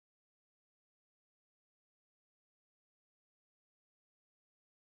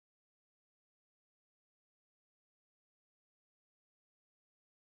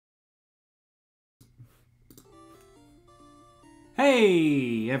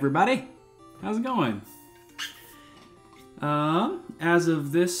Hey, everybody. How's it going? As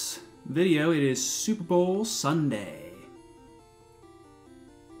of this video, it is Super Bowl Sunday.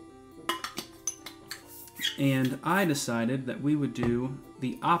 And I decided that we would do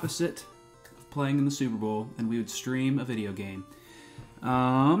the opposite of playing in the Super Bowl, and we would stream a video game.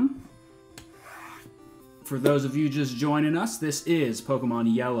 For those of you just joining us, this is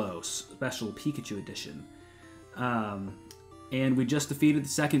Pokemon Yellow Special Pikachu Edition. And we just defeated the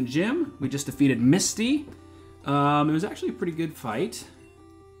second gym. We just defeated Misty. It was actually a pretty good fight.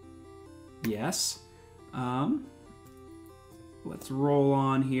 Yes. Let's roll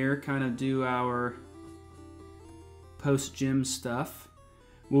on here, kind of do our post-gym stuff.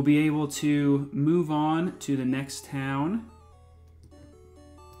 We'll be able to move on to the next town,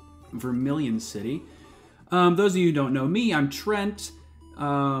 Vermilion City. Those of you who don't know me, I'm Trent.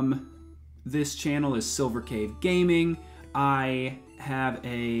 This channel is Silver Cave Gaming. I have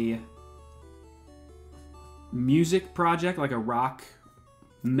a music project, like a rock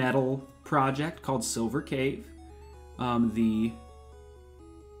metal project called Silver Cave. The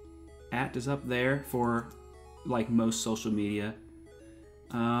 @ is up there for like most social media,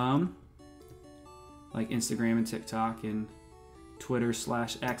 like Instagram and TikTok and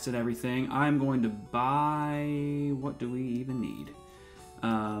Twitter/X and everything. I'm going to buy, what do we even need?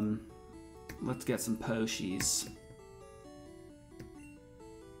 Let's get some Poshies.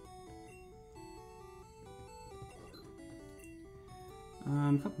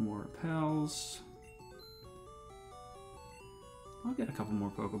 A couple more repels. I'll get a couple more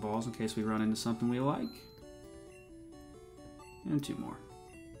Pokeballs in case we run into something we like. And 2 more.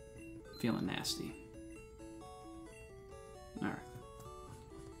 Feeling nasty. Alright.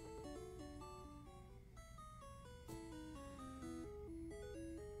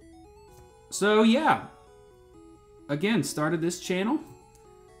 So yeah, again, started this channel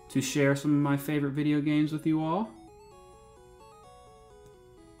to share some of my favorite video games with you all.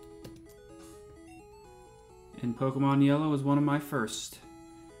 And Pokemon Yellow was one of my first.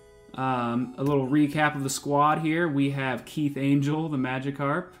 A little recap of the squad here. We have Keith Angel, the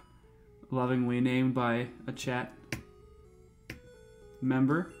Magikarp, lovingly named by a chat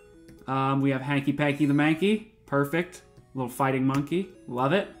member. We have Hanky Panky the Mankey, perfect. Little fighting monkey,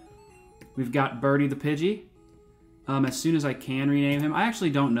 love it. We've got Birdie the Pidgey. As soon as I can rename him. I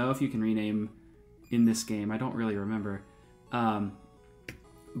actually don't know if you can rename in this game. I don't really remember.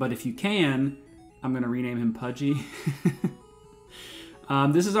 But if you can, I'm going to rename him Pudgy.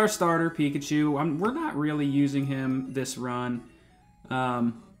 This is our starter, Pikachu. We're not really using him this run.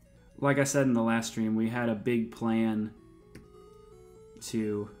 Like I said in the last stream, we had a big plan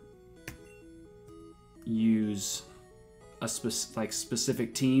to use a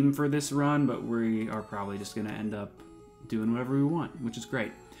specific team for this run, but we are probably just going to end up doing whatever we want, which is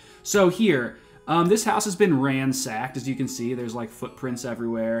great. So here, this house has been ransacked. As you can see, there's like footprints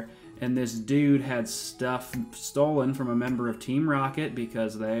everywhere. And this dude had stuff stolen from a member of Team Rocket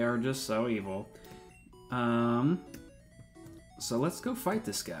because they are just so evil. So let's go fight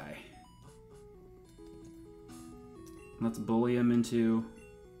this guy. Let's bully him into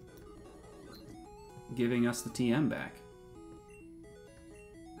giving us the TM back.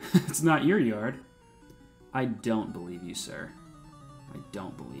 It's not your yard. I don't believe you, sir. I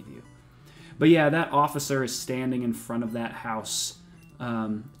don't believe you. But yeah, that officer is standing in front of that house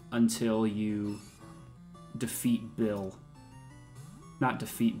until you defeat Bill. Not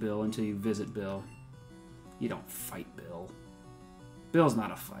defeat Bill, until you visit Bill. You don't fight Bill. Bill's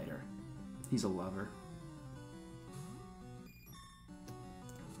not a fighter. He's a lover.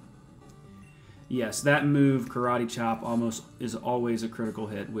 Yes, that move, Karate Chop, is always a critical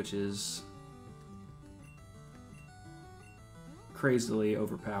hit, which is crazily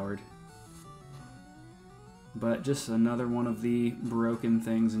overpowered. But just another one of the broken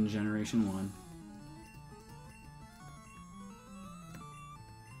things in Generation 1.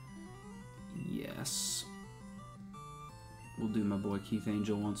 Yes. We'll do my boy Keith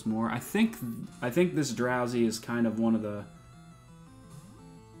Angel once more. I think this Drowsy is kind of one of the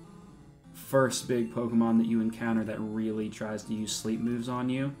first big Pokemon that you encounter that really tries to use sleep moves on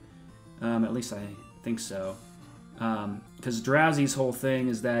you. At least I think so. Because Drowsy's whole thing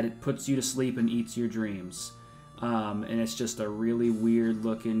is that it puts you to sleep and eats your dreams. And it's just a really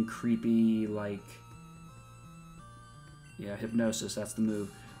weird-looking, creepy, like... Yeah, hypnosis, that's the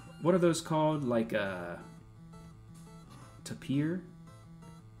move. What are those called? Like, tapir?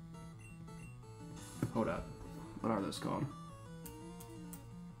 Hold up. What are those called?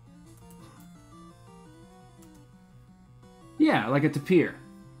 Yeah, like a tapir.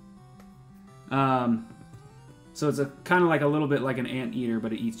 So it's a kind of like a little bit like an anteater,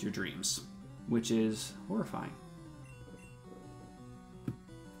 but it eats your dreams, which is horrifying.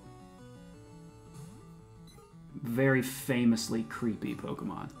 Very famously creepy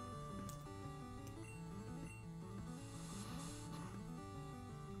Pokemon.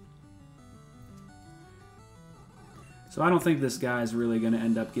 So I don't think this guy's really going to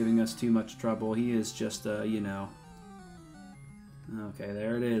end up giving us too much trouble. He is just, you know... Okay,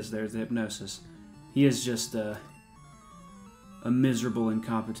 there it is. There's the hypnosis. He is just a miserable,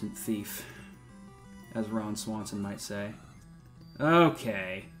 incompetent thief, as Ron Swanson might say.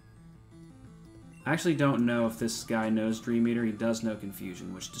 Okay. I actually don't know if this guy knows Dream Eater. He does know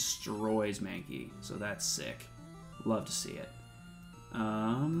Confusion, which destroys Mankey, so that's sick. Love to see it.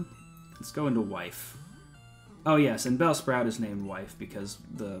 Let's go into Wife. Oh yes, and Bellsprout is named Wife because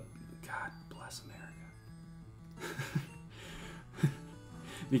the... God bless America.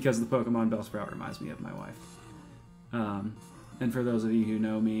 Because the Pokemon Bellsprout reminds me of my wife. And for those of you who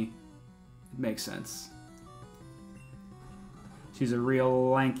know me, it makes sense. She's a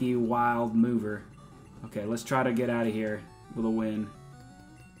real lanky, wild mover. Okay, let's try to get out of here with a win.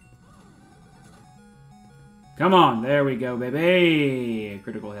 Come on, there we go, baby!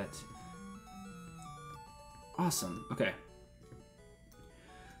 Critical hit. Awesome, okay.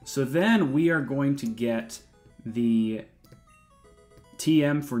 So then we are going to get the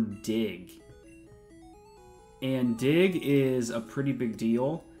TM for Dig. And Dig is a pretty big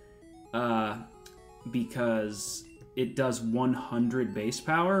deal because it does 100 base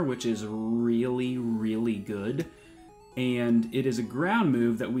power, which is really, really good. And it is a ground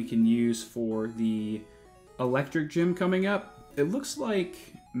move that we can use for the Electric Gym coming up. It looks like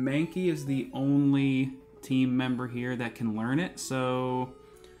Mankey is the only team member here that can learn it, so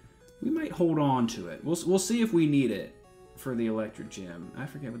we might hold on to it. We'll see if we need it for the Electric Gym. I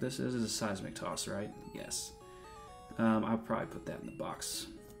forget what this is. It's a Seismic Toss, right? Yes. I'll probably put that in the box.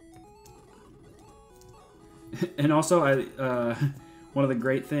 And also, one of the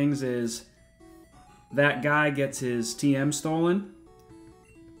great things is that guy gets his TM stolen,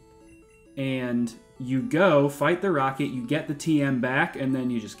 and you go, fight the rocket, you get the TM back, and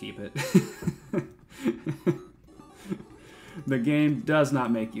then you just keep it. The game does not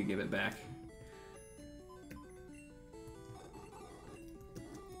make you give it back.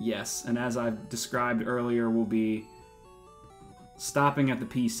 Yes, and as I've described earlier, we'll be stopping at the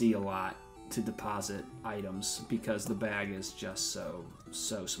PC a lot to deposit items because the bag is just so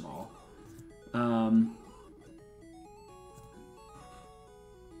small. And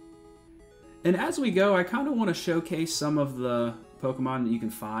as we go, I kind of want to showcase some of the Pokemon that you can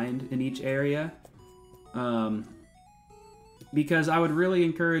find in each area. Because I would really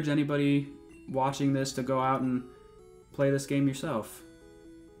encourage anybody watching this to go out and play this game yourself.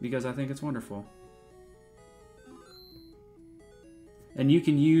 Because I think it's wonderful. And you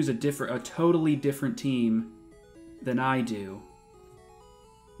can use a totally different team than I do.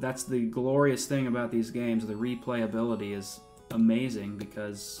 That's the glorious thing about these games. The replayability is amazing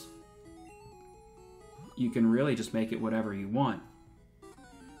because you can really just make it whatever you want.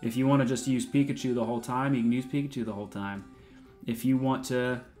 If you want to just use Pikachu the whole time, you can use Pikachu the whole time. If you want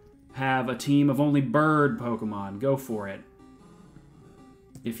to have a team of only bird Pokemon, go for it.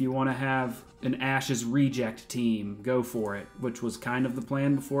 If you want to have an Ash's Reject team, go for it, which was kind of the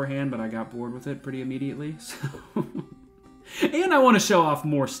plan beforehand, but I got bored with it pretty immediately. So. And I want to show off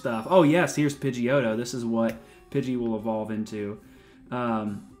more stuff. Oh yes, here's Pidgeotto. This is what Pidgey will evolve into.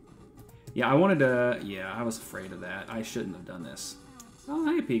 Yeah, I wanted to... Yeah, I was afraid of that. I shouldn't have done this. Oh,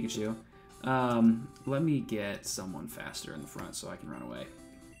 hey, Pikachu. Let me get someone faster in the front so I can run away.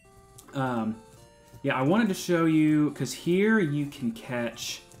 Yeah, I wanted to show you, because here you can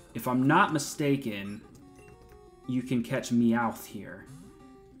catch, if I'm not mistaken, you can catch Meowth here.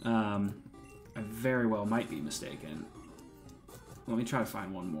 I very well might be mistaken. Let me try to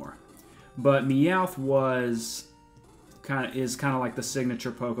find one more. But Meowth is kind of like the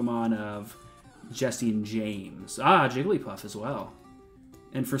signature Pokemon of Jesse and James. Ah, Jigglypuff as well.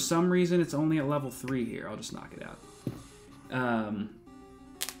 And for some reason, it's only at level 3 here. I'll just knock it out.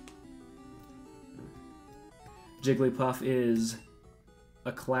 Jigglypuff is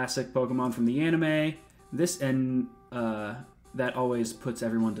a classic Pokemon from the anime. That always puts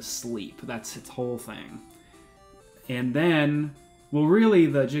everyone to sleep. That's its whole thing. And then, well, really,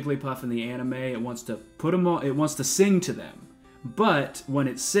 the Jigglypuff in the anime, it wants to sing to them. But when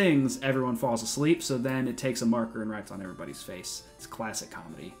it sings, everyone falls asleep, so then it takes a marker and writes on everybody's face. It's classic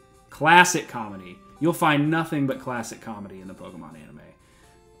comedy. Classic comedy. You'll find nothing but classic comedy in the Pokemon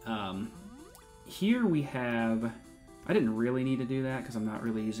anime. Here we have... I didn't really need to do that because I'm not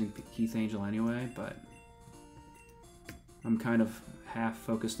really using Keith Angel anyway, but I'm kind of half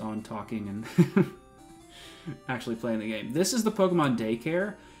focused on talking and actually playing the game. This is the Pokemon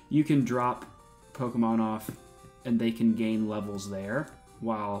Daycare. You can drop Pokemon off and they can gain levels there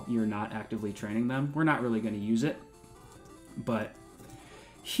while you're not actively training them. We're not really going to use it, but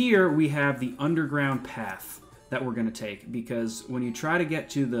here we have the underground path that we're going to take, because when you try to get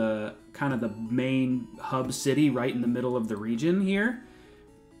to the kind of the main hub city right in the middle of the region here,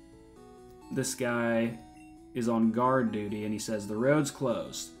 this guy is on guard duty and he says the road's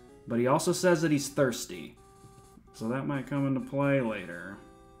closed, but he also says that he's thirsty, so that might come into play later.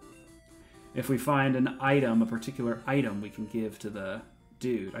 If we find an item, a particular item we can give to the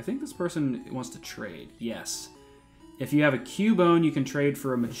dude. I think this person wants to trade. Yes. If you have a Cubone, you can trade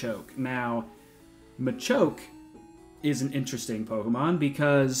for a Machoke. Now, Machoke is an interesting Pokemon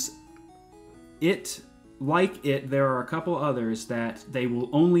because there are a couple others that they will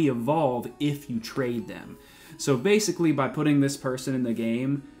only evolve if you trade them. So basically, by putting this person in the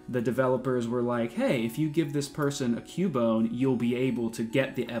game, the developers were like, hey, if you give this person a Cubone, you'll be able to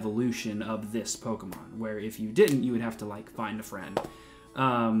get the evolution of this Pokemon. Where if you didn't, you would have to like find a friend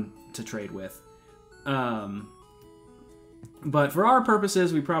to trade with. But for our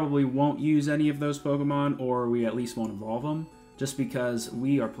purposes, we probably won't use any of those Pokemon, or we at least won't evolve them, just because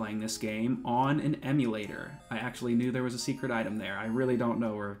we are playing this game on an emulator. I actually knew there was a secret item there. I really don't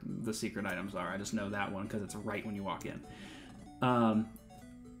know where the secret items are. I just know that one because it's right when you walk in.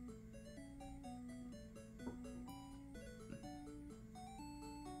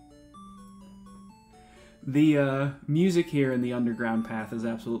 The music here in the underground path is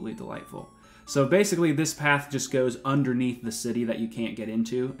absolutely delightful. So basically this path just goes underneath the city that you can't get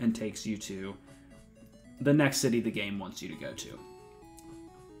into and takes you to the next city the game wants you to go to.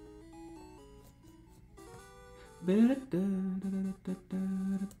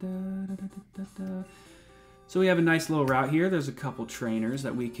 So we have a nice little route here. There's a couple trainers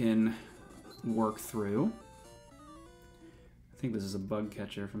that we can work through. I think this is a bug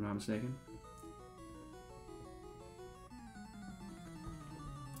catcher if I'm not mistaken.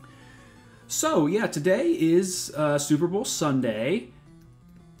 So, yeah, today is Super Bowl Sunday.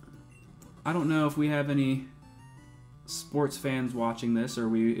 I don't know if we have any sports fans watching this,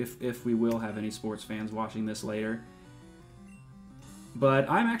 or if we will have any sports fans watching this later. But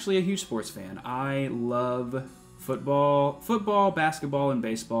I'm actually a huge sports fan. I love football, basketball, and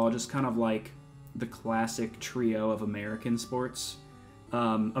baseball, just kind of like the classic trio of American sports.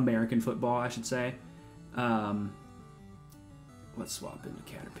 American football, I should say. Let's swap into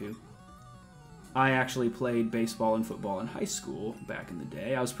Caterpie. I actually played baseball and football in high school back in the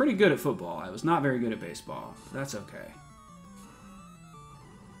day. I was pretty good at football. I was not very good at baseball. That's okay.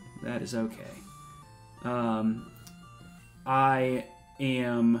 That is okay. I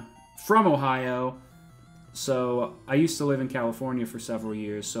am from Ohio, so I used to live in California for several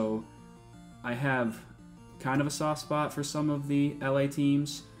years, so I have kind of a soft spot for some of the LA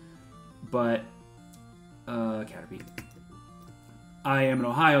teams, but Caterpie. I am an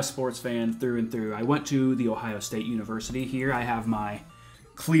Ohio sports fan through and through. I went to the Ohio State University. Here I have my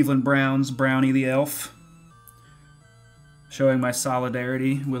Cleveland Browns Brownie the Elf, showing my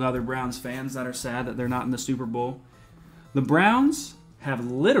solidarity with other Browns fans that are sad that they're not in the Super Bowl. The Browns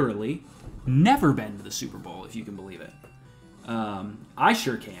have literally never been to the Super Bowl, if you can believe it. I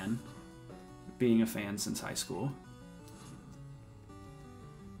sure can, being a fan since high school.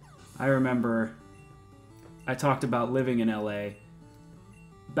 I remember I talked about living in LA.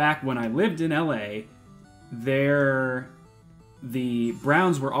 Back when I lived in LA, the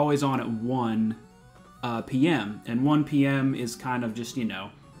Browns were always on at 1 p.m. And 1 p.m. is kind of just,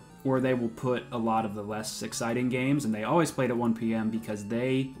 where they will put a lot of the less exciting games. And they always played at 1 p.m. because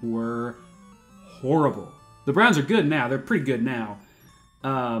they were horrible. The Browns are good now. They're pretty good now.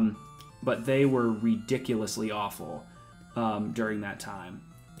 But they were ridiculously awful during that time.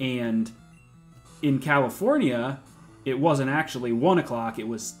 And in California, it wasn't actually 1 o'clock, it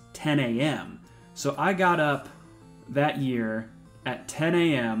was 10 a.m. So I got up that year at 10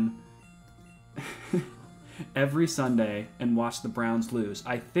 a.m. every Sunday and watched the Browns lose.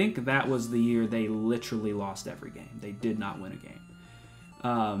 I think that was the year they literally lost every game. They did not win a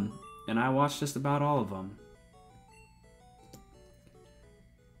game. And I watched just about all of them.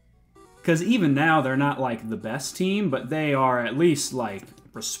 Because even now, they're not like the best team, but they are at least like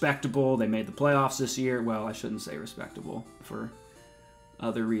respectable. They made the playoffs this year. Well, I shouldn't say respectable for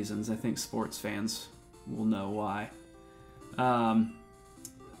other reasons. I think sports fans will know why.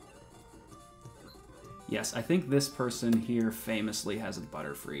 Yes, I think this person here famously has a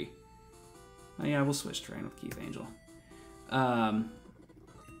Butterfree. Oh yeah, we'll switch terrain with Keith Angel.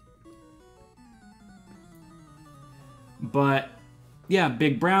 But yeah,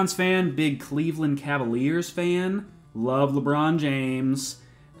 big Browns fan, big Cleveland Cavaliers fan. Love LeBron James.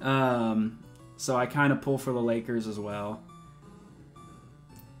 So I kind of pull for the Lakers as well.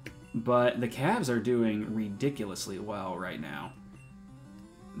 But the Cavs are doing ridiculously well right now.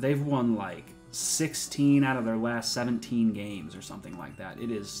 They've won like 16 out of their last 17 games or something like that.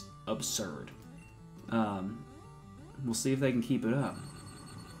 It is absurd. We'll see if they can keep it up.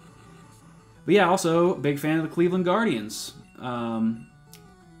 But yeah, also big fan of the Cleveland Guardians.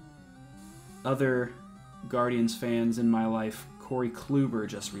 Other Guardians fans in my life, Corey Kluber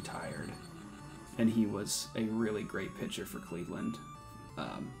just retired. And he was a really great pitcher for Cleveland.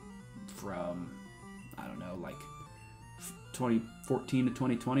 From, I don't know, like 2014 to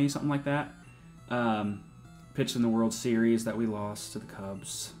 2020, something like that. Pitched in the World Series that we lost to the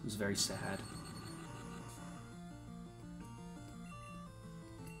Cubs. It was very sad.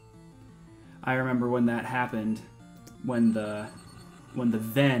 I remember when that happened, when the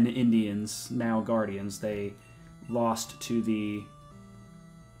then Indians, now Guardians, they lost to the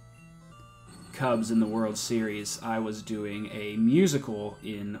Cubs in the World Series. I was doing a musical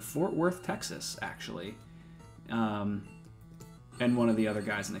in Fort Worth, Texas, actually. And one of the other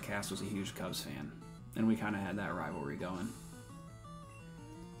guys in the cast was a huge Cubs fan. And we kind of had that rivalry going.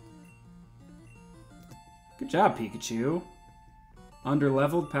 Good job, Pikachu.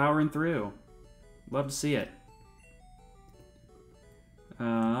 Underleveled, powering through. Love to see it.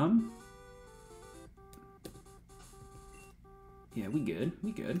 Yeah, we good.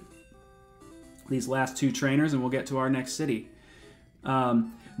 We good. These last two trainers, and we'll get to our next city.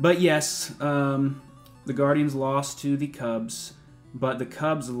 But yes, the Guardians lost to the Cubs, but the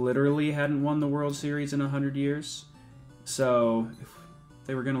Cubs literally hadn't won the World Series in 100 years. So if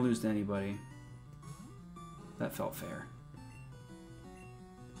they were going to lose to anybody, that felt fair.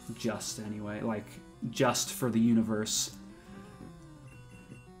 Just anyway, like, just for the universe.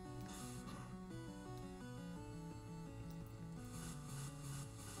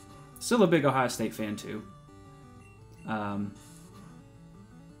 Still a big Ohio State fan, too.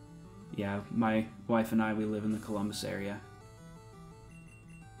 Yeah, my wife and I, we live in the Columbus area.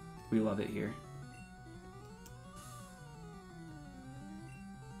 We love it here.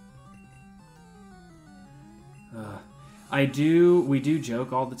 We do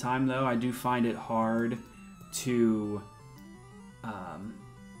joke all the time, though. I do find it hard to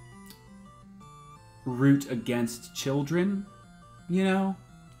root against children, you know?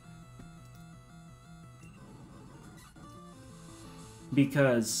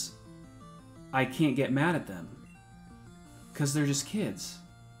 Because I can't get mad at them. Because they're just kids.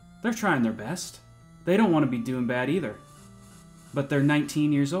 They're trying their best. They don't want to be doing bad either. But they're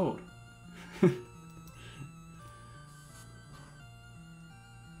 19 years old.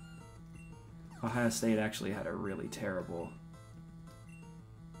 Ohio State actually had a really terrible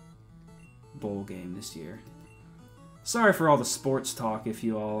bowl game this year. Sorry for all the sports talk if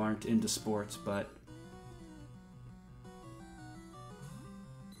you all aren't into sports, but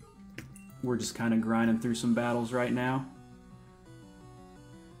we're just kind of grinding through some battles right now.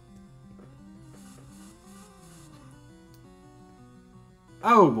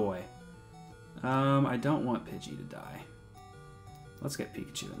 Oh boy. I don't want Pidgey to die. Let's get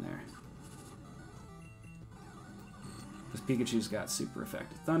Pikachu in there. Because Pikachu's got super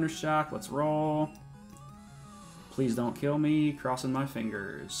effective Thunder Shock. Let's roll. Please don't kill me. Crossing my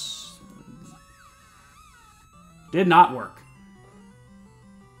fingers. Did not work.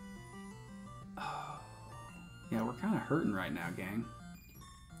 Oh. Yeah, we're kind of hurting right now, gang.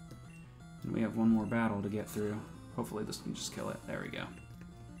 And we have one more battle to get through. Hopefully this can just kill it. There we go.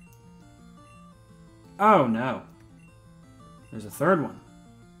 Oh, no. There's a third one.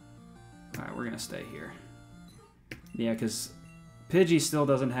 Alright, we're going to stay here. Yeah, because Pidgey still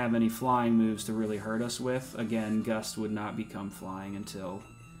doesn't have any flying moves to really hurt us with. Again, Gust would not become flying until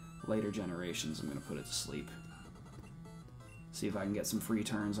later generations. I'm going to put it to sleep. See if I can get some free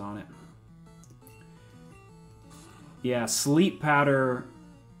turns on it. Yeah, Sleep Powder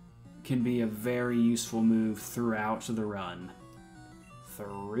can be a very useful move throughout the run.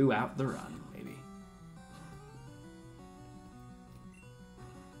 Throughout the run, maybe.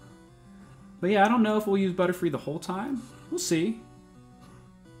 But yeah, I don't know if we'll use Butterfree the whole time. We'll see.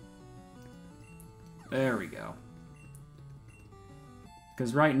 There we go.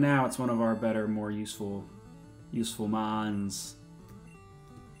 Because right now it's one of our better, more useful mons.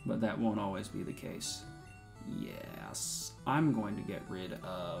 But that won't always be the case. Yes. I'm going to get rid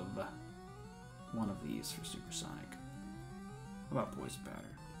of one of these for Supersonic. How about Poison Powder?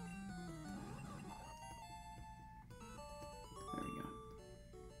 There we go.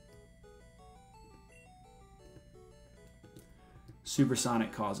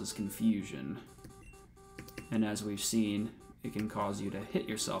 Supersonic causes confusion. And as we've seen, it can cause you to hit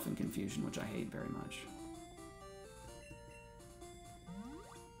yourself in confusion, which I hate very much.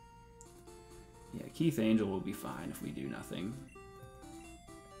 Yeah, Keith Angel will be fine if we do nothing.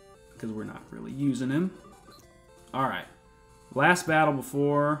 Because we're not really using him. Alright. Last battle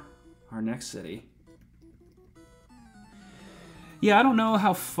before our next city. Yeah, I don't know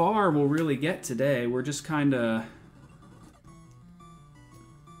how far we'll really get today. We're just kind of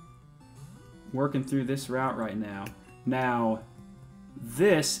working through this route right now. Now,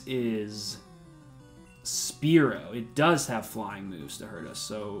 this is Spearow. It does have flying moves to hurt us,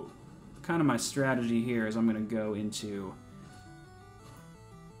 so kind of my strategy here is I'm going to go into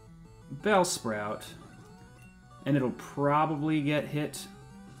Bellsprout, and it'll probably get hit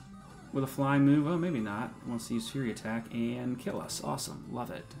with a flying move. Oh, maybe not. It wants to use Fury Attack and kill us. Awesome.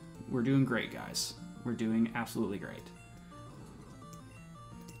 Love it. We're doing great, guys. We're doing absolutely great.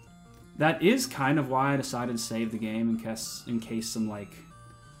 That is kind of why I decided to save the game in case some, like,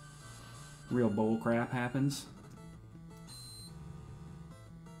 real bullcrap happens.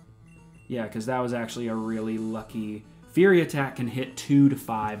 Yeah, because that was actually a really lucky... Fury Attack can hit 2 to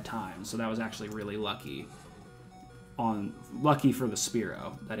 5 times, so that was actually really lucky. Lucky for the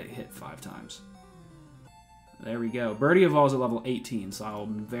Spearow that it hit 5 times. There we go. Birdie evolves at level 18, so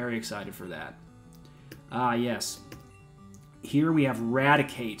I'm very excited for that. Ah, yes. Here we have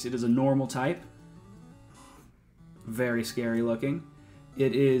Raticate. It is a normal type. Very scary looking.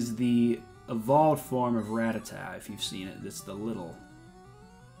 It is the evolved form of Rattata, if you've seen it. It's the little...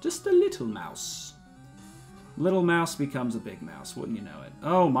 Just a little mouse. Little mouse becomes a big mouse, wouldn't you know it?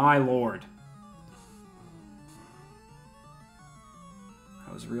 Oh my lord.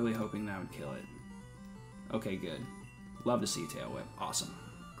 I was really hoping that would kill it. Okay, good. Love to see Tail Whip. Awesome.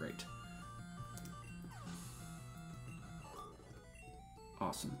 Great.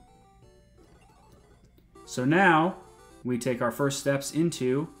 Awesome. So now, we take our first steps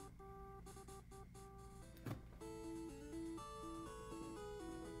into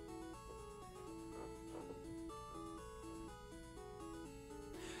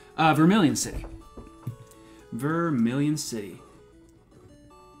Vermilion City. Vermilion City.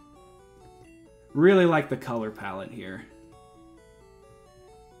 Really like the color palette here.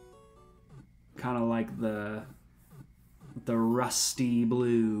 Kind of like the rusty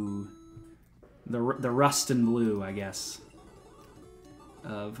blue, the rust and blue, I guess,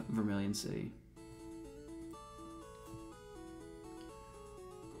 of Vermilion City.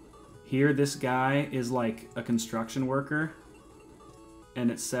 Here, this guy is like a construction worker, and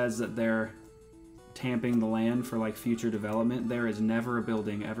it says that they're tamping the land for like future development. There is never a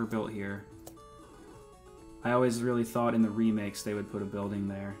building ever built here. I always really thought in the remakes they would put a building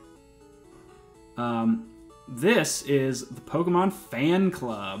there. This is the Pokemon Fan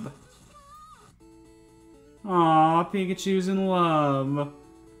Club. Aw, Pikachu's in love.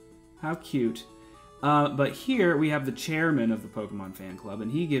 How cute. But here we have the chairman of the Pokemon Fan Club,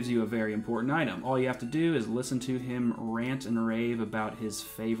 and he gives you a very important item. All you have to do is listen to him rant and rave about his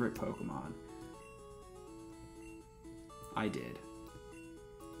favorite Pokemon. I did.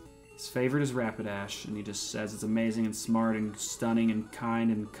 His favorite is Rapidash, and he just says it's amazing and smart and stunning and kind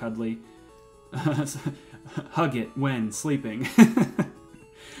and cuddly. Hug it when sleeping.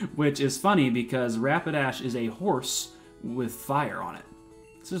 Which is funny because Rapidash is a horse with fire on it.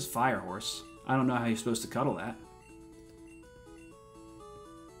 This is Fire Horse. I don't know how you're supposed to cuddle that.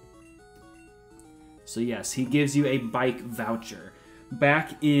 So yes, he gives you a bike voucher.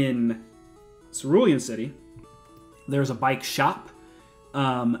 Back in Cerulean City, there's a bike shop,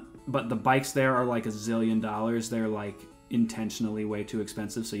 but the bikes there are like $1 zillion. They're like intentionally way too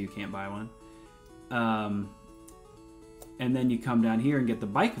expensive, so you can't buy one. And then you come down here and get the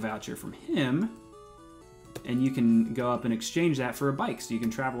bike voucher from him, and you can go up and exchange that for a bike, so you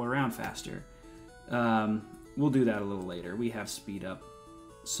can travel around faster. We'll do that a little later. We have speed up.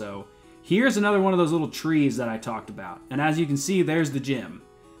 So here's another one of those little trees that I talked about. And as you can see, there's the gym.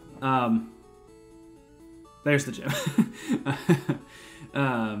 There's the gym.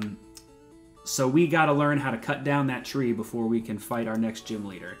 So we got to learn how to cut down that tree before we can fight our next gym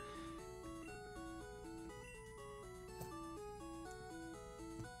leader.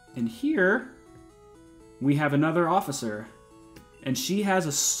 And here we have another officer, and she has a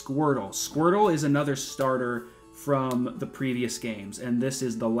Squirtle. Squirtle is another starter from the previous games, and this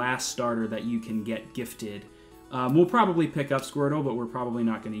is the last starter that you can get gifted. We'll probably pick up Squirtle, but we're probably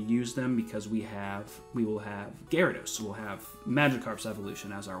not going to use them because we will have Gyarados. We'll have Magikarp's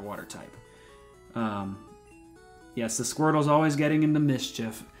evolution as our water type. Yes, the Squirtle's always getting into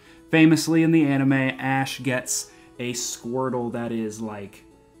mischief. Famously in the anime, Ash gets a Squirtle that is like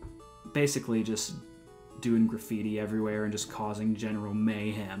basically just doing graffiti everywhere and just causing general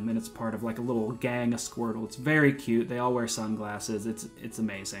mayhem, and it's part of like a little gang of Squirtle. It's very cute. They all wear sunglasses. It's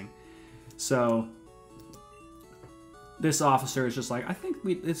amazing. So this officer is just like, I think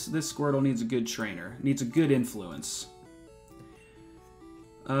this Squirtle needs a good trainer, needs a good influence.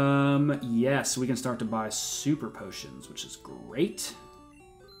 Yes, we can start to buy super potions, which is great.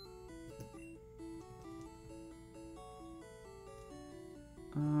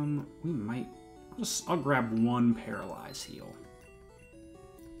 We might... I'll grab one Paralyze heal.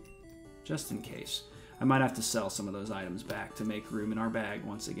 Just in case. I might have to sell some of those items back to make room in our bag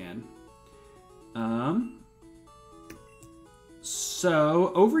once again.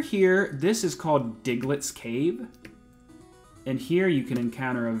 So, over here, this is called Diglett's Cave. And here you can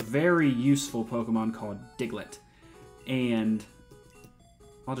encounter a very useful Pokemon called Diglett. And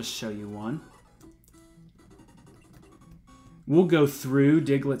I'll just show you one. We'll go through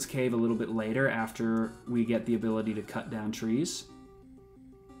Diglett's Cave a little bit later after we get the ability to cut down trees.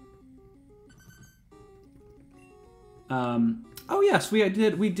 Oh yes, we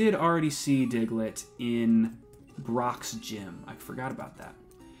did already see Diglett in Brock's gym. I forgot about that.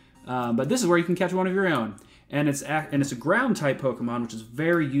 But this is where you can catch one of your own. And it's a ground-type Pokemon, which is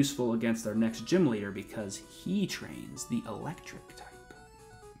very useful against our next gym leader because he trains the electric type.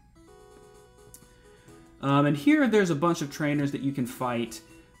 And here there's a bunch of trainers that you can fight,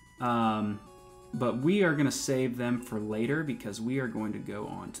 but we are going to save them for later because we are going to go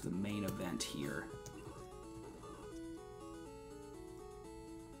on to the main event here.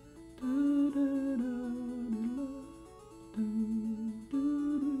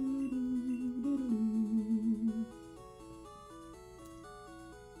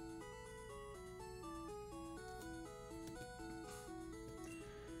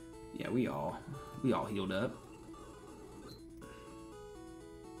 Yeah, we all healed up.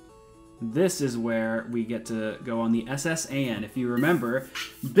 This is where we get to go on the SS Anne. If you remember,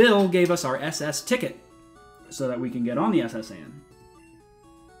 Bill gave us our SS ticket so that we can get on the SS Anne.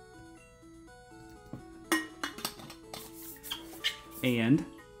 And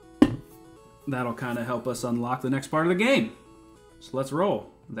that'll kind of help us unlock the next part of the game. So let's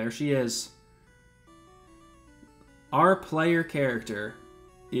roll. There she is. Our player character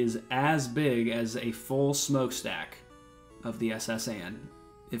is as big as a full smokestack of the SS Anne,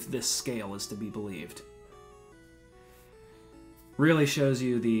 if this scale is to be believed. Really shows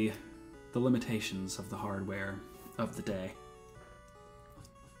you the limitations of the hardware of the day.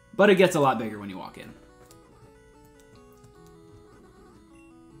 But it gets a lot bigger when you walk in.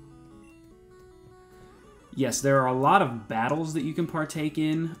 Yes, there are a lot of battles that you can partake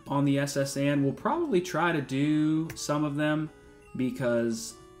in on the SS Anne. We'll probably try to do some of them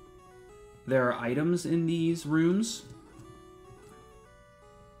because there are items in these rooms.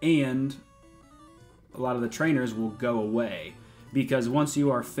 And a lot of the trainers will go away because once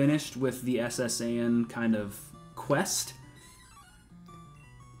you are finished with the SS Anne kind of quest,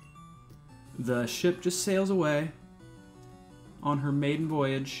 the ship just sails away on her maiden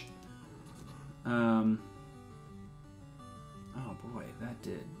voyage. Oh boy, that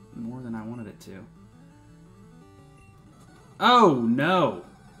did more than I wanted it to. Oh no!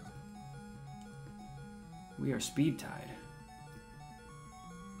 We are speed tied.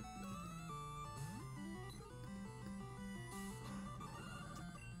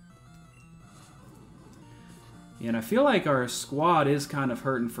 Yeah, and I feel like our squad is kind of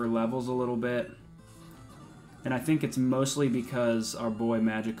hurting for levels a little bit. And I think it's mostly because our boy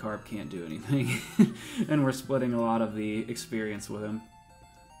Magikarp can't do anything. And we're splitting a lot of the experience with him.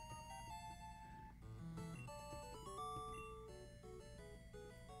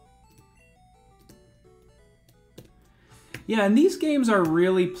 Yeah, and these games are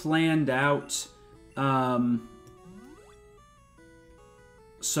really planned out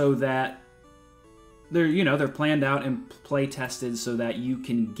so that they're planned out and play tested so that you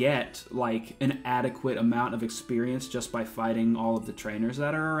can get like an adequate amount of experience just by fighting all of the trainers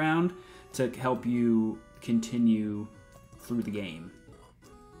that are around to help you continue through the game.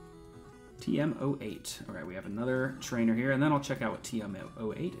 TM08. All right, we have another trainer here, and then I'll check out what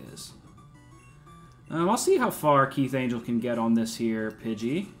TM08 is. I'll see how far Keith Angel can get on this here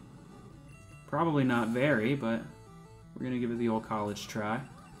Pidgey. Probably not very, but we're going to give it the old college try.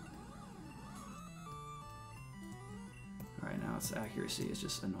 Alright, now its accuracy is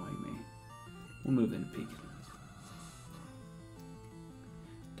just annoying me. We'll move in Pikachu.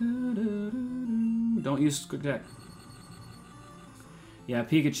 Don't use Quick Attack. Yeah,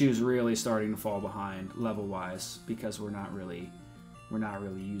 Pikachu's really starting to fall behind level-wise because we're not really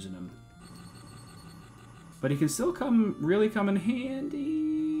using him. But he can still really come in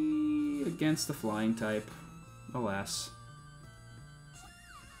handy against the flying type, alas.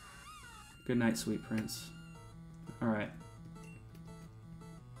 Good night, sweet prince. Alright.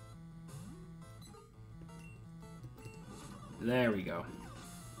 There we go.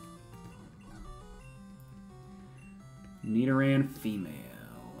 Nidoran female.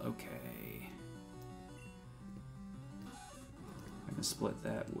 Okay. I can split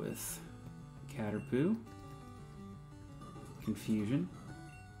that with Caterpoo. Confusion.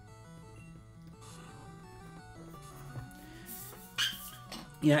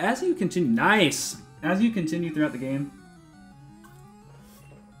 Yeah, as you continue... Nice! As you continue throughout the game,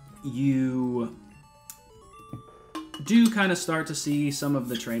 you do kind of start to see some of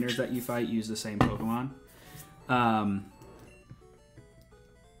the trainers that you fight use the same Pokemon.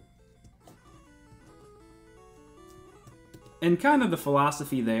 And kind of the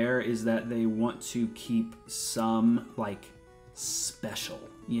philosophy there is that they want to keep some, like, special,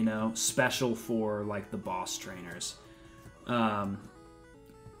 you know? Special for, like, the boss trainers.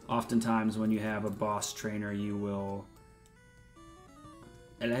 Oftentimes when you have a boss trainer, you will...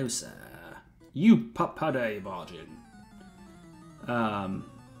 Hello, sir. You Papade Bajin.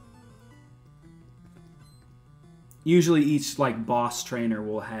 Usually each, like, boss trainer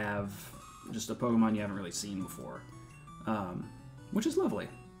will have just a Pokemon you haven't really seen before. Which is lovely.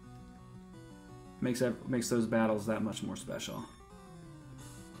 Makes those battles that much more special.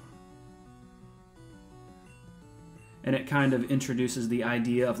 And it kind of introduces the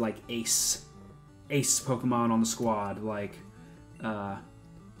idea of, like, ace Pokemon on the squad. Like,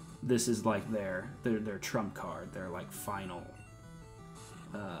 this is like their trump card, their, like, final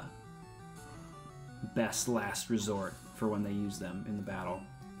best last resort for when they use them in the battle.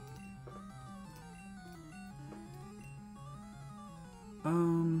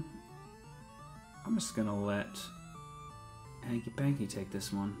 I'm just gonna let Hanky Panky take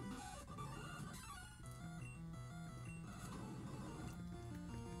this one.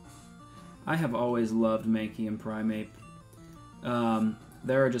 I have always loved Mankey and Primeape.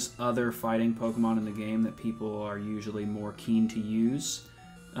 There are just other fighting Pokemon in the game that people are usually more keen to use.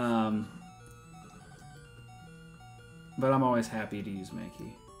 But I'm always happy to use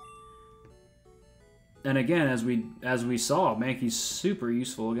Mankey. And again, as we saw, Mankey's super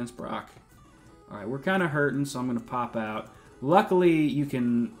useful against Brock. Alright, we're kind of hurting, so I'm going to pop out. Luckily, you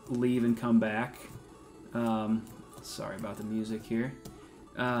can leave and come back. Sorry about the music here.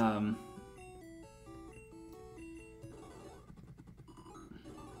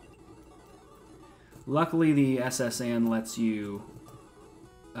 Luckily, the SSN lets you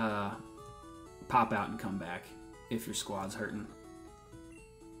pop out and come back if your squad's hurting.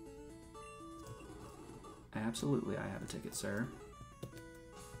 Absolutely, I have a ticket, sir.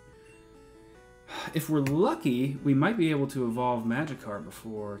 If we're lucky, we might be able to evolve Magikarp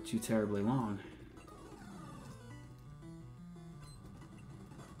before too terribly long.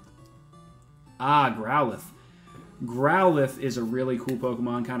 Ah, Growlithe. Growlithe is a really cool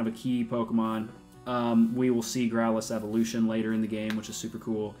Pokemon, kind of a key Pokemon. We will see Growlithe's evolution later in the game, which is super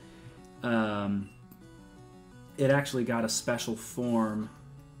cool. It actually got a special form.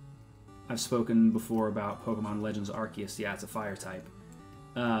 I've spoken before about Pokemon Legends Arceus. Yeah, it's a fire type.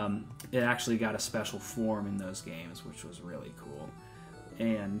 It actually got a special form in those games, which was really cool.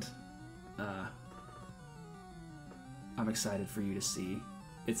 And I'm excited for you to see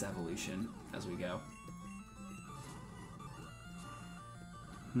its evolution as we go.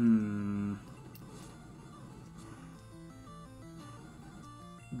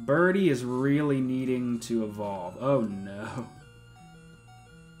 Birdie is really needing to evolve. Oh no.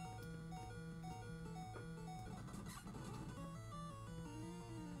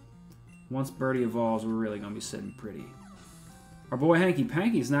 Once Birdie evolves, we're really going to be sitting pretty. Our boy Hanky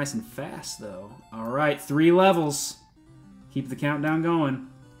Panky's nice and fast, though. Alright, 3 levels. Keep the countdown going.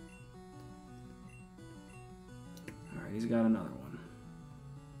 Alright, he's got another one.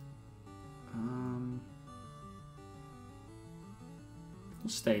 We'll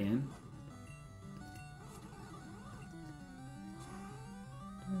stay in.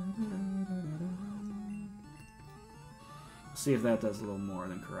 See if that does a little more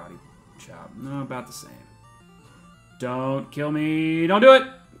than Karate Chop. No, about the same. Don't kill me. Don't do it!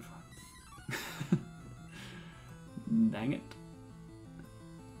 Dang it.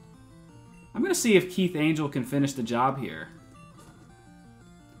 I'm going to see if Keith Angel can finish the job here.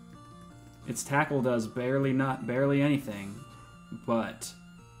 Its tackle does barely anything, but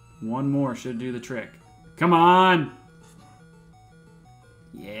one more should do the trick. Come on!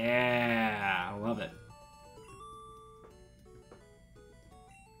 Yeah, I love it.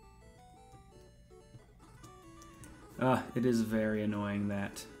 It is very annoying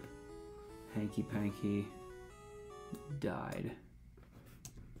that Hanky Panky died.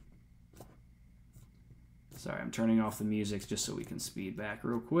 Sorry, I'm turning off the music just so we can speed back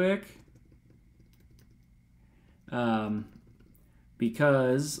real quick.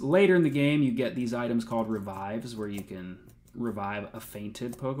 Because later in the game you get these items called revives where you can revive a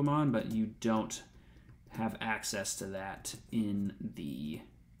fainted Pokemon, but you don't have access to that in the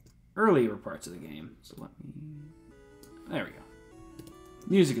earlier parts of the game. So let me... There we go.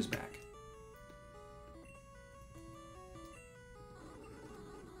 Music is back.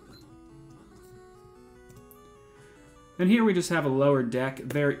 And here we just have a lower deck.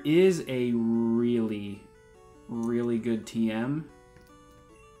 There is a really, really good TM.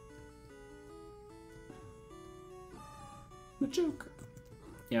 The joke.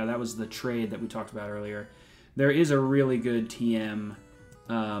 Yeah, that was the trade that we talked about earlier. There is a really good TM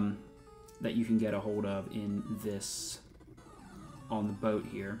that you can get a hold of in this, on the boat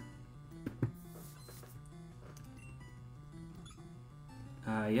here.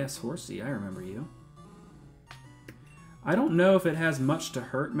 Yes, Horsey, I remember you. I don't know if it has much to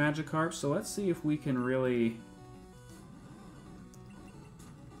hurt Magikarp, so let's see if we can really...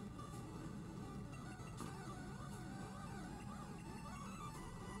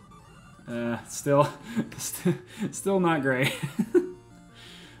 Still not great.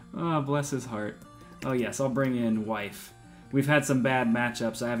 Oh, bless his heart. Oh yes, I'll bring in Wife. We've had some bad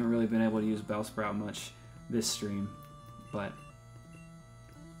matchups. I haven't really been able to use Bellsprout much this stream, but...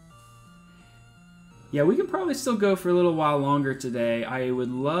 Yeah, we can probably still go for a little while longer today. I would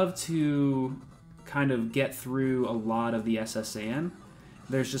love to kind of get through a lot of the SSN.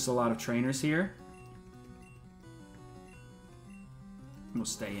 There's just a lot of trainers here. We'll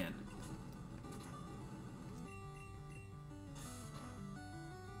stay in.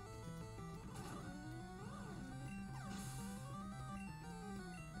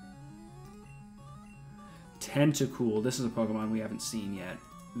 Tentacool. This is a Pokemon we haven't seen yet.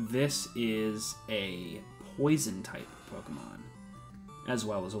 This is a poison type Pokemon, as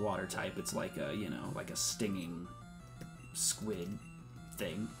well as a water type. It's like a, you know, like a stinging squid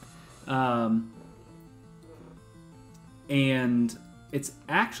thing. And it's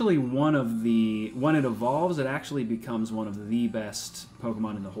actually one of the, when it evolves, it actually becomes one of the best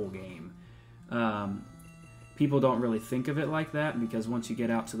Pokemon in the whole game. People don't really think of it like that, because once you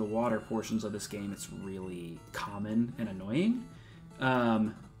get out to the water portions of this game, it's really common and annoying.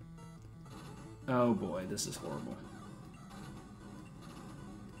 Oh boy, this is horrible.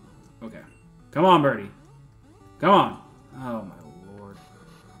 Okay. Come on, Birdie. Come on. Oh my lord.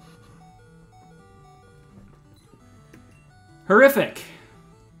 Horrific.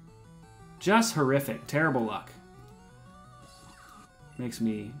 Just horrific. Terrible luck. Makes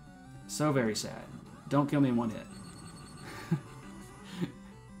me so very sad. Don't kill me in one hit.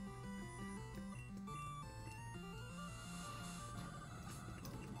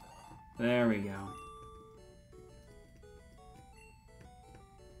 There we go.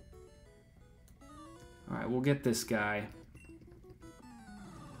 Alright, we'll get this guy.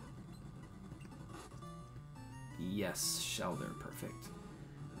 Yes, Shelter, perfect.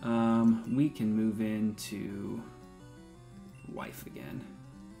 We can move into Wife again.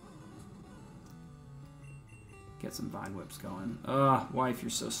 Get some Vine Whips going. Wife, you're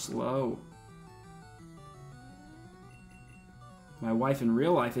so slow. My wife in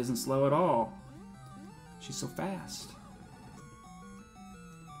real life isn't slow at all. She's so fast.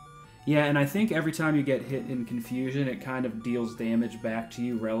 Yeah, and I think every time you get hit in Confusion, it kind of deals damage back to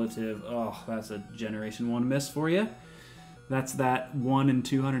you relative... Oh, that's a Generation 1 miss for you. That's that 1 in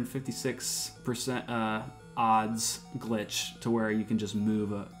 256% odds glitch to where you can just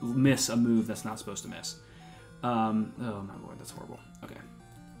miss a move that's not supposed to miss. Oh my lord, that's horrible. Okay.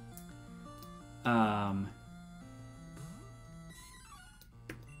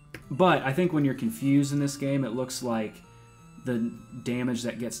 But I think when you're confused in this game, it looks like the damage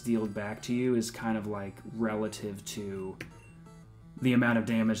that gets dealt back to you is kind of like relative to the amount of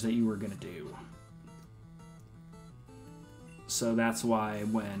damage that you were going to do. So that's why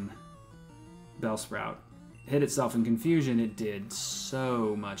when Bellsprout hit itself in Confusion, it did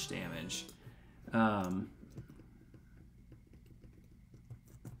so much damage. Alright.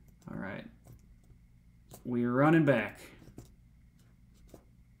 We're running back.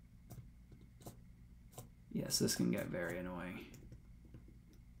 Yes, this can get very annoying.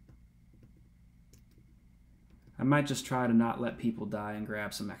 I might just try to not let people die and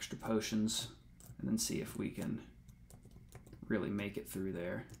grab some extra potions and then see if we can really make it through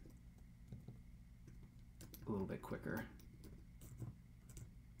there a little bit quicker.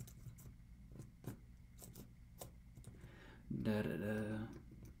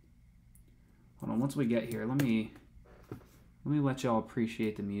 Hold on, once we get here, let me let y'all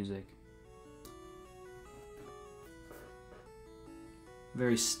appreciate the music.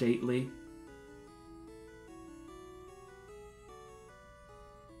 Very stately.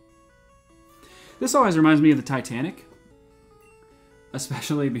 This always reminds me of the Titanic,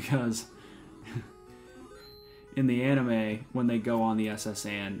 especially because in the anime, when they go on the SS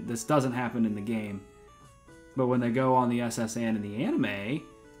Anne, this doesn't happen in the game, but when they go on the SS Anne in the anime,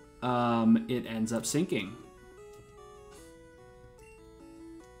 it ends up sinking.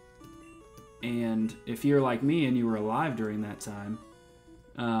 And if you're like me and you were alive during that time,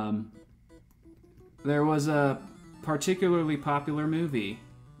 there was a particularly popular movie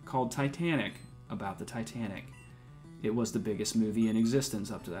called Titanic about the Titanic. It was the biggest movie in existence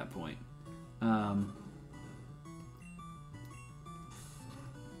up to that point.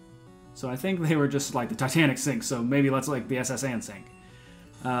 So I think they were just like, the Titanic sinks, so maybe let's like the SS Anne sink.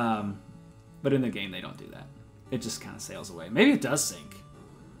 But in the game, they don't do that. It just kind of sails away. Maybe it does sink.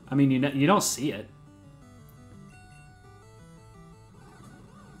 I mean, you don't see it.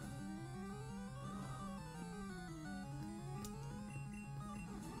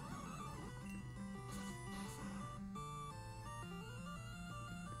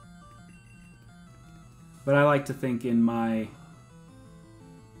 But I like to think in my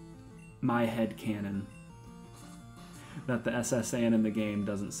head canon that the SS Anne in the game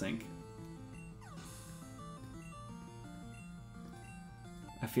doesn't sink.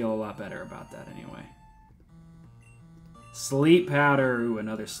 I feel a lot better about that anyway. Sleep powder. Ooh,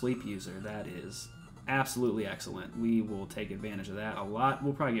 another sleep user. That is absolutely excellent. We will take advantage of that a lot.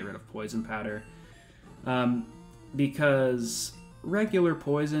 We'll probably get rid of poison powder. Because regular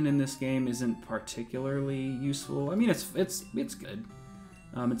poison in this game isn't particularly useful. I mean, it's good.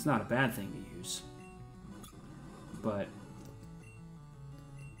 It's not a bad thing to use. But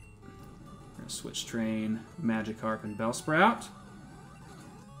we're gonna switch train, Magikarp and Bellsprout.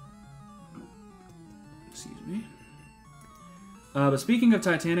 Excuse me. But speaking of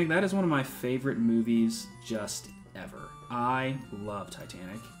Titanic, that is one of my favorite movies just ever. I love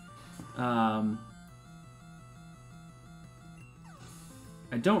Titanic. I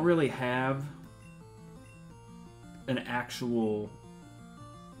don't really have an actual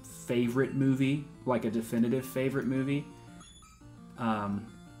favorite movie, like a definitive favorite movie.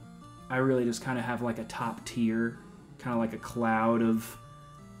 I really just kind of have like a top tier, kind of like a cloud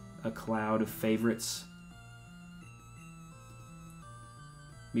of favorites,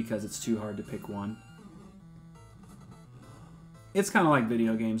 because it's too hard to pick one. It's kind of like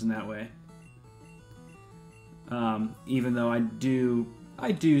video games in that way. Even though I do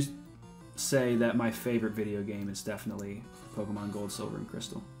say that my favorite video game is definitely Pokemon Gold, Silver, and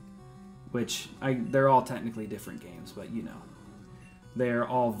Crystal. Which, they're all technically different games, but you know. They're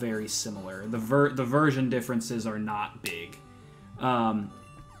all very similar. The version differences are not big.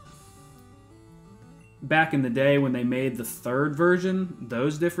 Back in the day when they made the third version,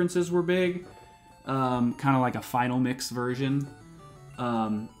 those differences were big. Kind of like a Final Mix version.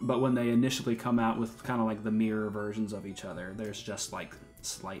 But when they initially come out with kind of like the mirror versions of each other, there's just like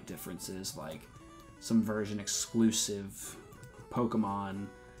slight differences, like some version exclusive Pokemon.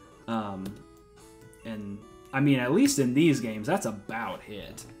 And I mean, at least in these games, that's about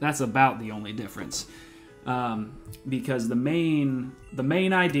it. That's about the only difference. Because the main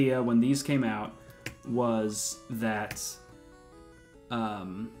idea when these came out was that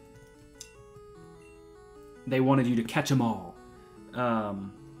they wanted you to catch them all.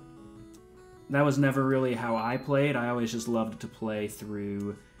 That was never really how I played. I always just loved to play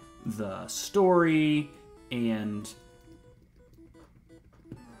through the story and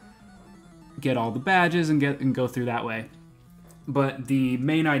get all the badges and go through that way. But the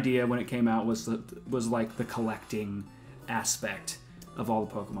main idea when it came out was like the collecting aspect of all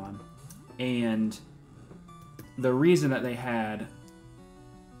the Pokemon. And the reason that they had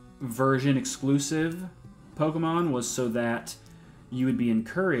version exclusive Pokemon was so that you would be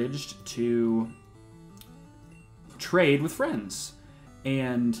encouraged to trade with friends.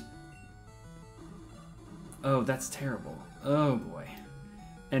 And oh, that's terrible. Oh boy.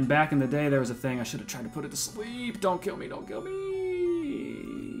 And back in the day, there was a thing, I should have tried to put it to sleep. Don't kill me, don't kill me.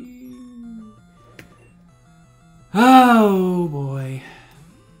 Oh, boy.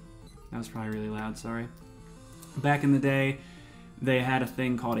 That was probably really loud, sorry. Back in the day, they had a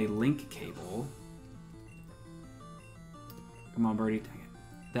thing called a link cable. Come on, birdie. Dang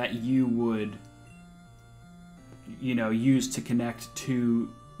it. That you would, you know, use to connect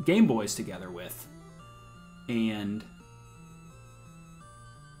two Game Boys together with. And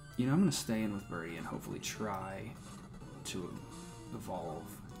you know, I'm going to stay in with Birdie and hopefully try to evolve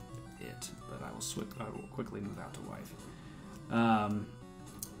it, but I will quickly move out to wife.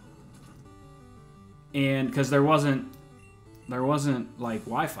 And because there wasn't like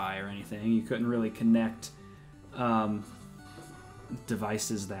Wi-Fi or anything, you couldn't really connect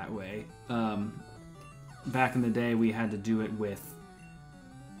devices that way. Back in the day, we had to do it with.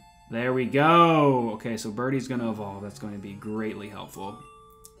 There we go. Okay, so Birdie's going to evolve. That's going to be greatly helpful.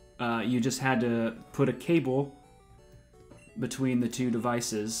 You just had to put a cable between the two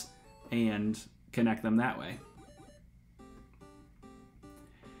devices and connect them that way.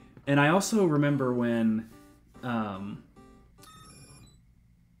 And I also remember when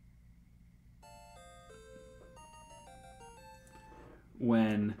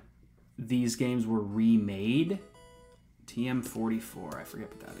these games were remade. TM44, I forget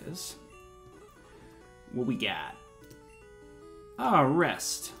what that is. What we got? Ah,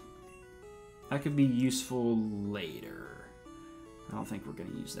 rest. That could be useful later. I don't think we're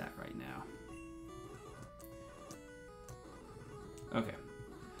going to use that right now. Okay.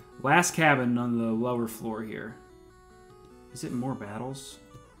 Last cabin on the lower floor here. Is it more battles?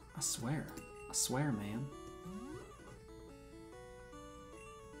 I swear. I swear, man.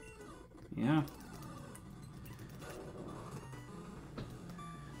 Yeah.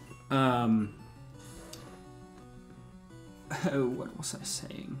 What was I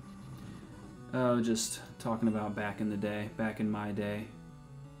saying? Oh, just talking about back in the day, back in my day.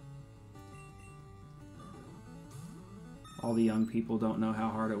 All the young people don't know how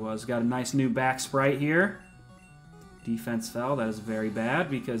hard it was. Got a nice new back sprite here. Defense fell. That is very bad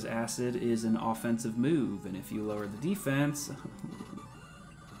because acid is an offensive move, and if you lower the defense,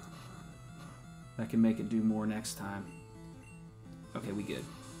 that can make it do more next time. Okay, we good.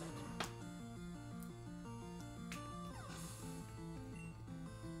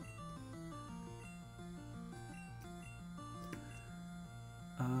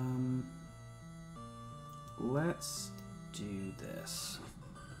 Let's do this.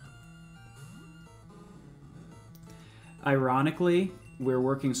 Ironically, we're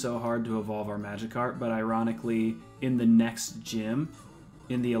working so hard to evolve our Magikarp, but ironically, in the next gym,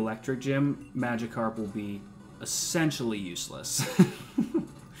 in the electric gym, Magikarp will be essentially useless.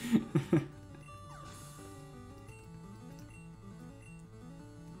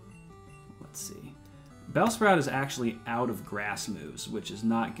 Let's see. Bellsprout is actually out of grass moves, which is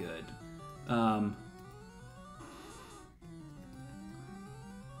not good.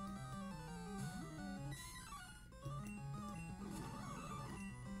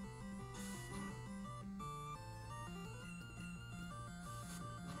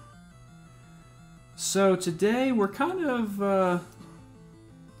 So today we're kind of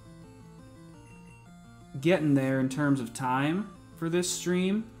getting there in terms of time for this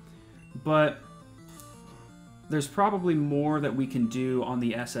stream, but there's probably more that we can do on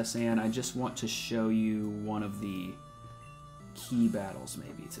the SSN. I just want to show you one of the key battles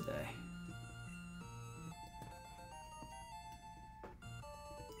maybe today.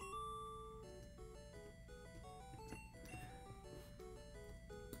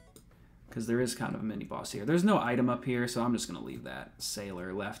 Because there is kind of a mini boss here. There's no item up here, so I'm just going to leave that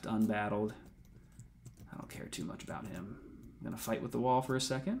Sailor left unbattled. I don't care too much about him. I'm going to fight with the wall for a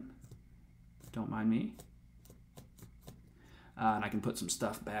second. Don't mind me. And I can put some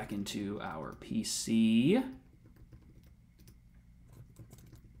stuff back into our PC.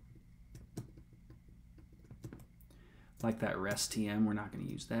 Like that rest TM, we're not going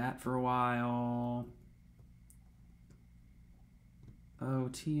to use that for a while. Oh,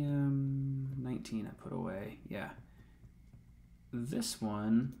 TM19 I put away. Yeah. This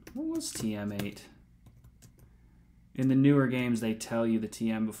one, what was TM8? In the newer games, they tell you the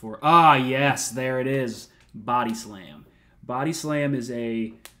TM before. Ah, yes, there it is. Body Slam. Body Slam is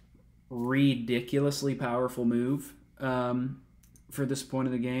a ridiculously powerful move for this point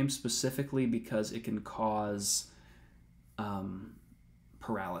of the game, specifically because it can cause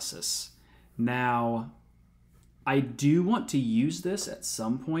paralysis. Now, I do want to use this at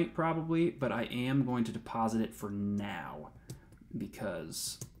some point, probably, but I am going to deposit it for now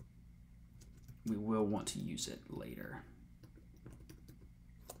because we will want to use it later.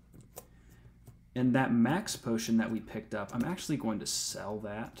 And that max potion that we picked up, I'm actually going to sell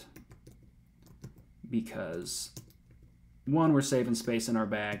that because, one, we're saving space in our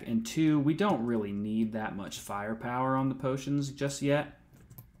bag, and two, we don't really need that much firepower on the potions just yet.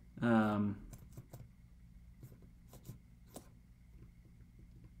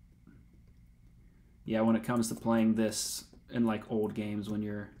 Yeah, when it comes to playing this in like old games when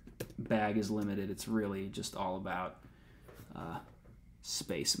your bag is limited, it's really just all about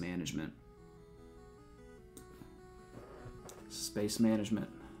space management. Space management.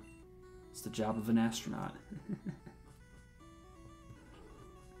 It's the job of an astronaut.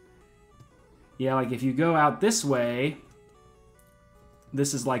 Yeah, like if you go out this way,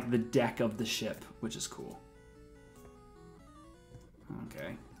 this is like the deck of the ship, which is cool.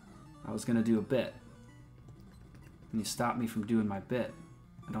 Okay. I was going to do a bit. And you stopped me from doing my bit.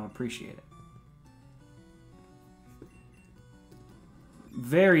 I don't appreciate it.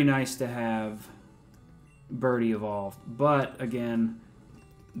 Very nice to have Birdie evolved. But, again,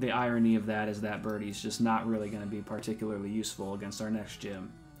 the irony of that is that Birdie's just not really going to be particularly useful against our next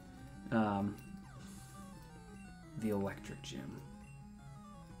gym. The electric gym.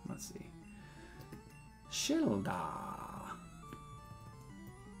 Let's see. Shilda.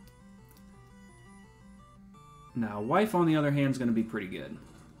 Now, Wife, on the other hand, is going to be pretty good.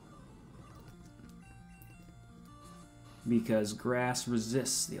 Because Grass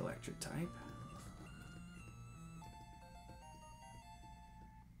resists the electric type.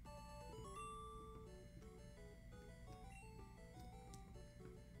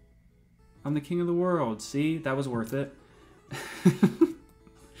 I'm the king of the world. See? That was worth it.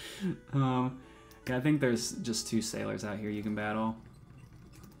 Yeah, I think there's just 2 sailors out here you can battle.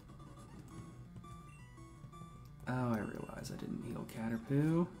 Oh, I realize I didn't heal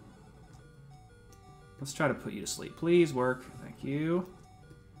Caterpoo. Let's try to put you to sleep. Please work. Thank you.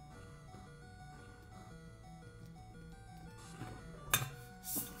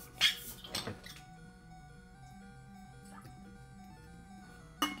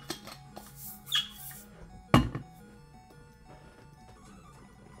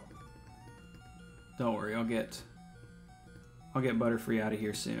 Don't worry, I'll get Butterfree out of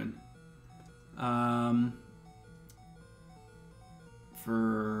here soon.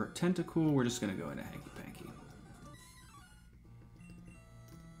 For Tentacool, we're just gonna go into Hanky Panky.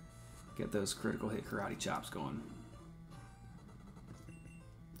 Get those critical hit karate chops going.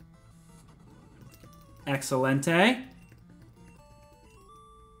 Excelente.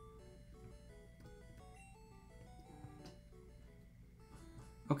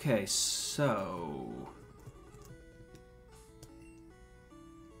 Okay, so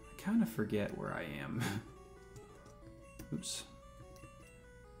I kind of forget where I am. Oops.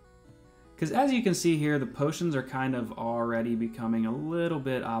 Because as you can see here, the potions are kind of already becoming a little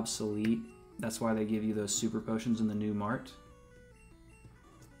bit obsolete. That's why they give you those super potions in the new mart.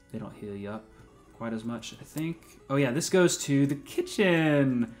 They don't heal you up quite as much, I think. Oh yeah, this goes to the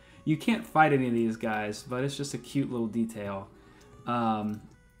kitchen! You can't fight any of these guys, but it's just a cute little detail.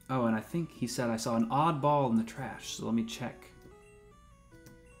 Oh, and I think he said I saw an odd ball in the trash, so let me check.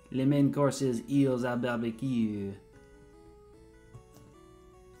 Les main courses eels à barbecue.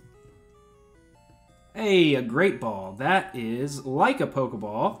 Hey, a great ball. That is like a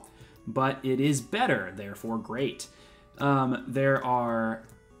Pokeball, but it is better, therefore great. There are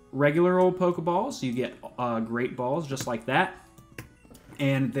regular old Pokeballs. You get great balls just like that.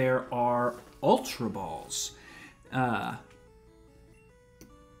 And there are Ultra Balls.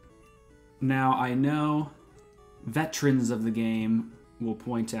 Now, I know veterans of the game will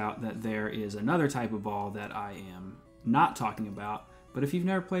point out that there is another type of ball that I am not talking about. But if you've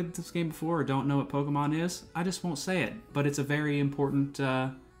never played this game before or don't know what Pokemon is, I just won't say it. But it's a very important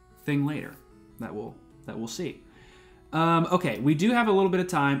thing later that we'll see. Okay, we do have a little bit of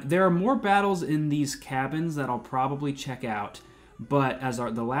time. There are more battles in these cabins that I'll probably check out. But as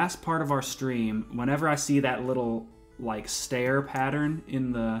the last part of our stream, whenever I see that little like stair pattern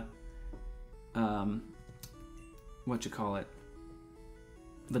in the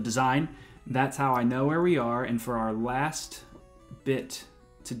the design, that's how I know where we are. And for our last bit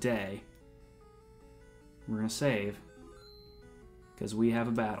today, we're gonna save because we have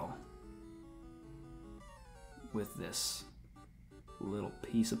a battle with this little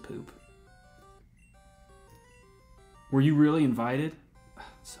piece of poop. Were you really invited?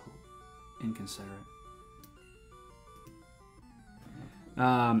 So inconsiderate.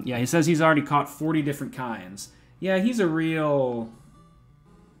 Yeah, he says he's already caught 40 different kinds. Yeah, he's real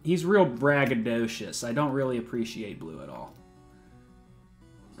braggadocious. I don't really appreciate Blue at all.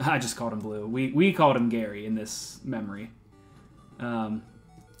 I just called him Blue. We called him Gary in this memory. I'll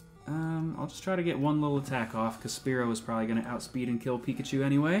just try to get one little attack off because Spearow is probably going to outspeed and kill Pikachu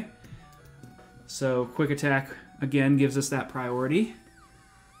anyway. So quick attack again gives us that priority.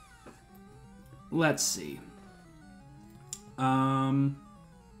 Let's see.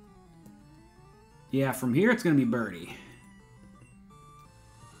 Yeah, from here it's going to be Birdie.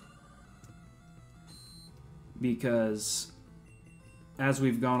 Because as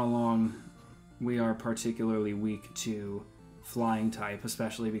we've gone along, we are particularly weak to flying type,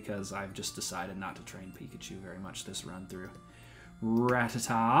 especially because I've just decided not to train Pikachu very much this run through.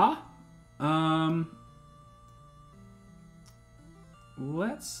 Rattata.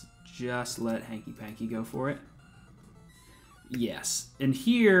 Let's just let Hanky Panky go for it. Yes. And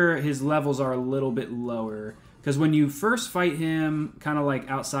here, his levels are a little bit lower. Because when you first fight him, kind of like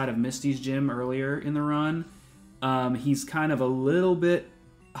outside of Misty's gym earlier in the run, he's kind of a little bit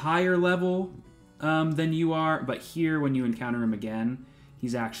higher level than you are. But here, when you encounter him again,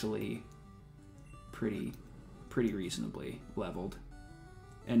 he's actually pretty reasonably leveled.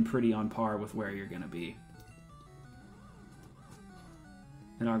 And pretty on par with where you're going to be.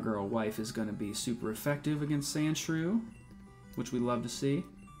 And our girl wife is going to be super effective against Sandshrew, which we love to see.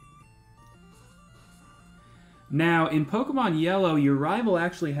 Now, in Pokemon Yellow, your rival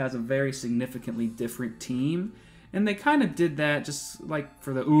actually has a very significantly different team. And they kind of did that just like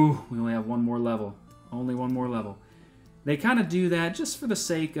for the, ooh, we only have one more level. Only one more level. They kind of do that just for the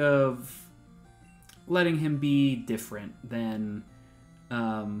sake of letting him be different than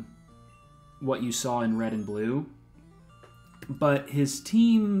what you saw in Red and Blue. But his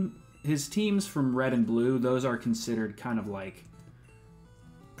teams from Red and Blue, those are considered kind of like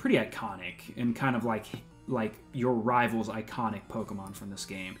pretty iconic and kind of like your rival's iconic Pokemon from this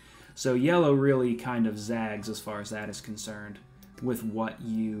game. So Yellow really kind of zags as far as that is concerned with what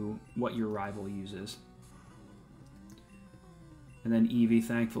your rival uses. And then Eevee,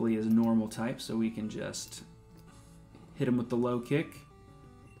 thankfully, is normal type, so we can just hit him with the low kick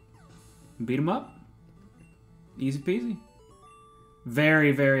and beat him up. Easy peasy.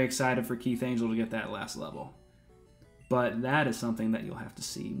 Very, very excited for Keith Angel to get that last level. But that is something that you'll have to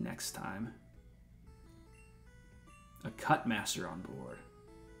see next time. A Cut Master on board.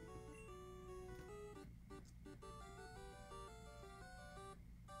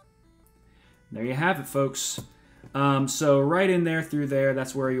 There you have it, folks. So right in there through there,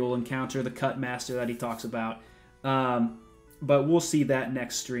 that's where you'll encounter the Cut Master that he talks about. But we'll see that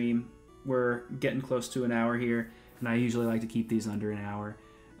next stream. We're getting close to an hour here, and I usually like to keep these under an hour.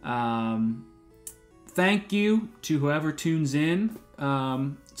 Thank you to whoever tunes in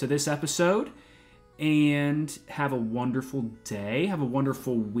to this episode, and have a wonderful day. Have a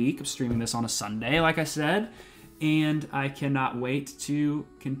wonderful week. I'm streaming this on a Sunday, like I said, and I cannot wait to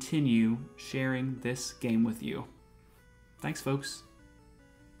continue sharing this game with you. Thanks, folks.